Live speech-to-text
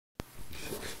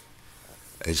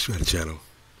Hey, just got a channel.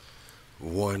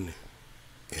 One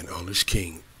and Owner's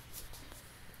King.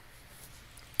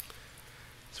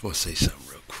 Just want to say something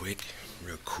real quick.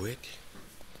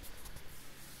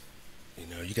 You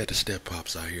know, you got the step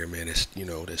pops out here, man.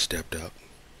 That stepped up.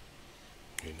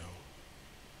 You know,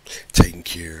 taking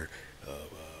care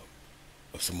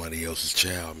of somebody else's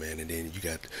child, man. And then you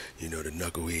got, the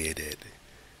knucklehead that,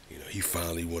 he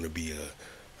finally want to be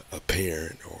a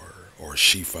parent, or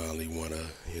she finally want to,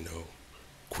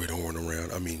 quit whoring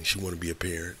around. I mean, she want to be a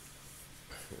parent.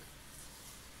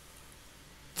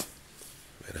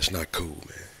 Man, that's not cool,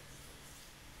 man.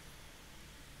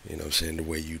 You know what I'm saying? The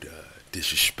way you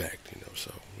disrespect,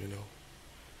 so,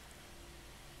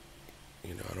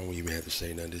 I don't even have to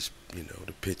say nothing. This,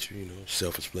 the picture,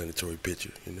 self-explanatory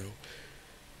picture,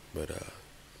 But,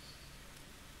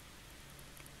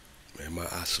 man,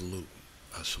 I salute,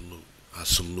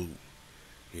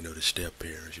 the step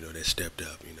parents, that stepped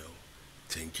up,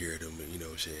 taking care of them, what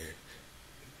I'm saying?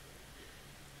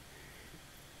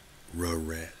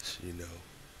 Rugrats,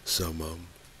 some of them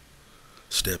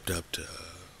stepped up to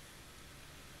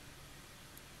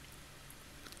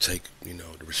take,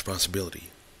 the responsibility.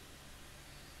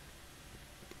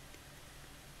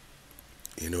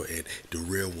 And the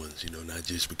real ones, not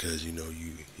just because, you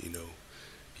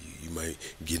might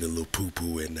get a little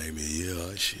poo-poo at night, man.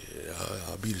 Yeah, shit,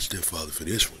 I'll be the stepfather for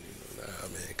this one, Nah,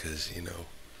 man, because,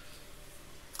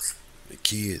 the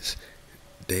kids,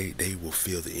 they will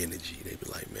feel the energy. They be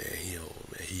like, man,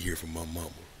 he here from my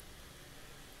mama.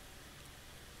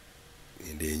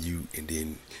 And then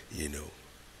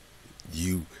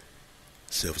you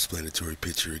self-explanatory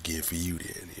picture again for you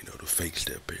then, the fake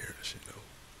step parents.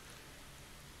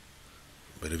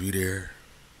 But if you there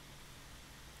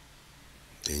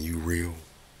and you real,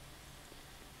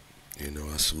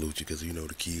 I salute you, because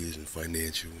the kids and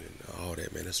financial and all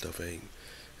that, man, that stuff ain't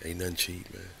nothing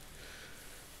cheap, man.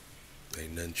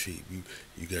 Ain't nothing cheap.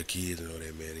 You got kids and all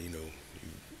that, man.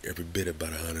 Every bit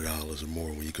about $100 or more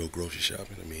when you go grocery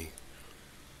shopping. I mean,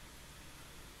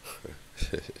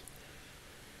 they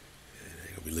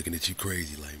gonna be looking at you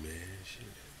crazy, like, man, shit.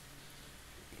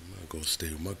 I'm gonna go stay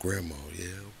with my grandma.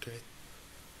 Yeah, okay.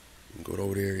 You can go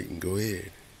over there. You can go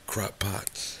ahead. Crock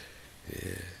pots.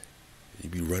 Yeah. You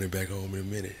be running back home in a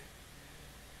minute.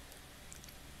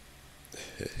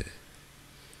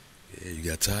 Yeah, you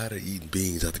got tired of eating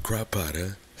beans out the crock pot,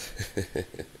 huh?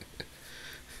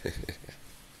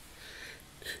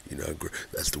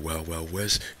 That's the Wild Wild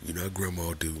West. You know how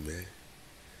grandma do, man.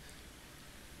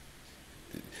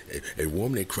 Hey,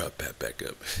 warm that crock pot back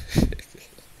up.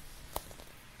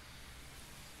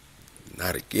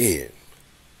 Not again.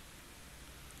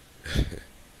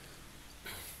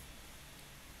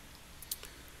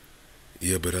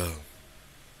 Yeah, but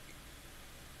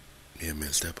yeah,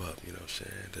 man, step up. You know what I'm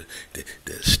saying?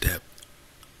 The step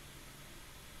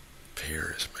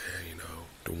parents, man.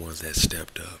 The ones that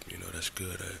stepped up. That's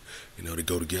good. They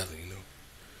go together.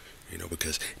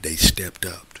 Because they stepped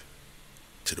up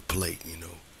to the plate.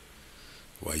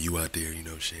 While you out there, you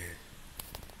know what I'm saying?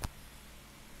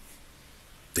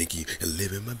 Think you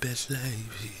living my best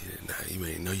life. Nah, you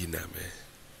ain't. No, you're not, man.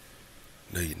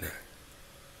 No, you're not.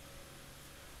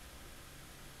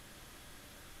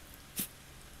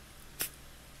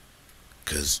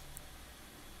 Because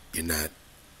you're not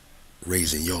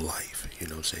raising your life. You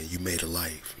know what I'm saying? You made a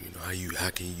life. How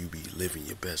can you be living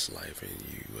your best life and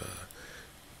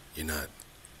you're not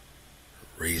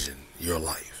raising your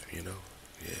life,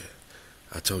 Yeah.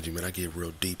 I told you, man, I get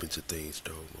real deep into things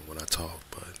though when I talk,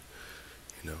 but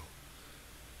you know,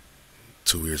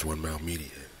 two ears, one mouth media.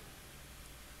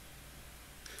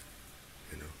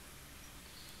 You know,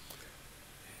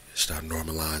 start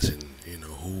normalizing.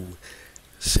 Who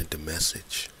sent the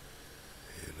message.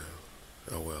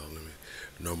 Oh well, let me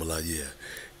normalize. Yeah,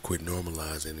 quit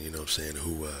normalizing. What I'm saying,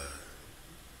 who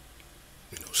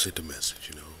sent the message.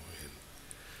 And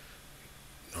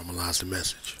normalize the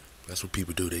message. That's what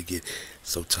people do. They get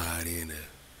so tied in.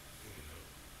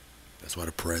 That's why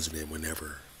the president,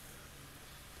 whenever,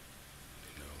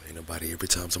 ain't nobody. Every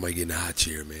time somebody get in a hot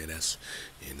chair, man, that's,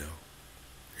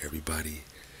 everybody,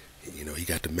 he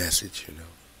got the message.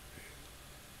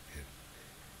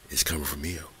 It's coming from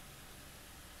him.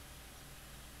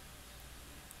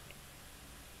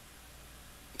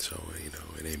 So,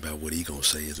 it ain't about what he gonna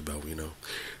say, it's about,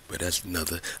 but that's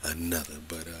another.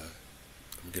 But,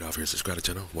 I'm gonna get off here, subscribe to the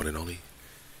channel, one and only.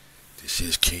 This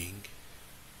is King.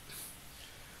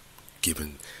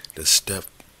 Giving the step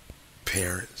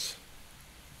parents,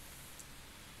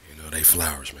 they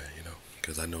flowers, man,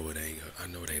 because I know it ain't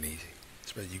easy.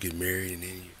 Especially you get married and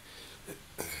then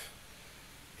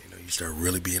you start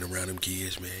really being around them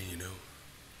kids, man,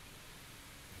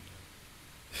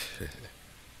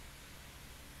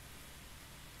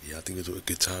 Yeah, I think it was a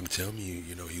good time to tell me,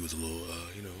 he was a little,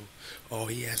 oh,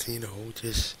 he asked,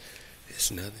 just, it's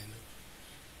nothing,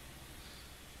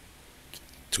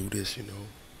 to this,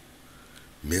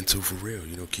 mental for real.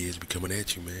 Kids be coming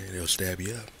at you, man. They'll stab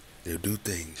you up. They'll do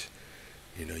things.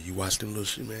 You watch them little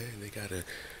shit, man. They got a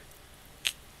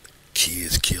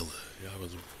kids killer. I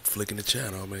was flicking the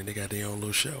channel, man. They got their own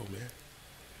little show, man.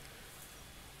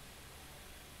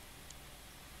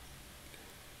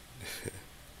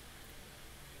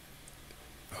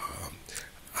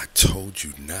 I told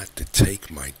you not to take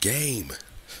my game.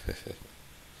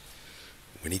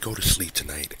 When he go to sleep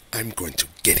tonight, I'm going to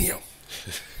get him.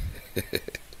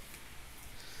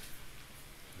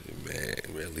 Man,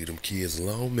 leave them kids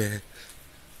alone, man.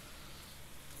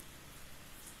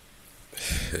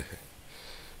 You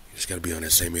just gotta be on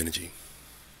that same energy.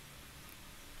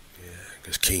 Yeah,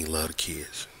 because King love the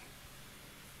kids.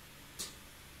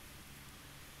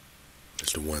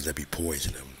 It's the ones that be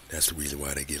poisoning them. That's the reason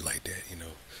why they get like that.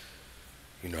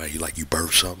 You know how you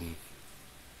birth something,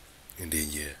 and then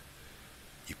you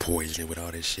poison it with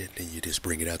all this shit, then you just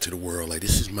bring it out to the world like,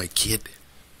 this is my kid.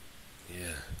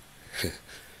 Yeah.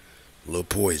 A little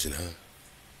poison, huh?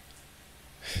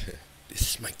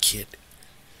 This is my kid.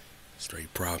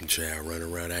 Straight problem child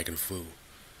running around acting a fool.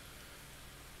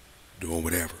 Doing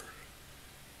whatever.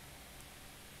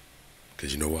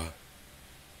 Because you know why?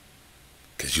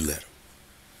 Because you let him.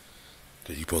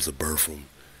 Because you're supposed to birth them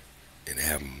and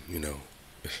have them,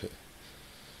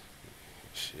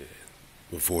 shit.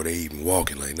 Before they even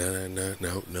walking, like, no.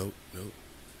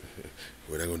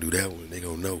 We're not going to do that one. They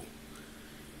going to know.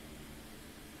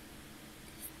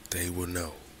 They will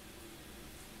know.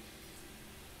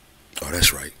 Oh,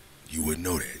 that's right. You wouldn't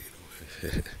know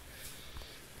that,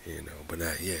 But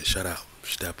now, yeah, shut out.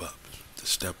 Step up. The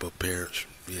step up parents,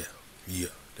 yeah,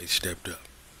 they stepped up.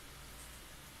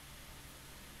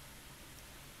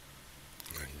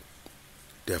 Like,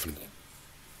 definitely,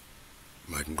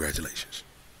 my congratulations.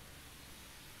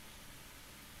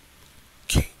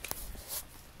 King.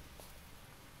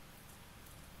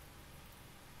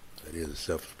 That is a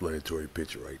self-explanatory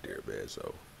picture right there, man,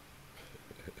 so.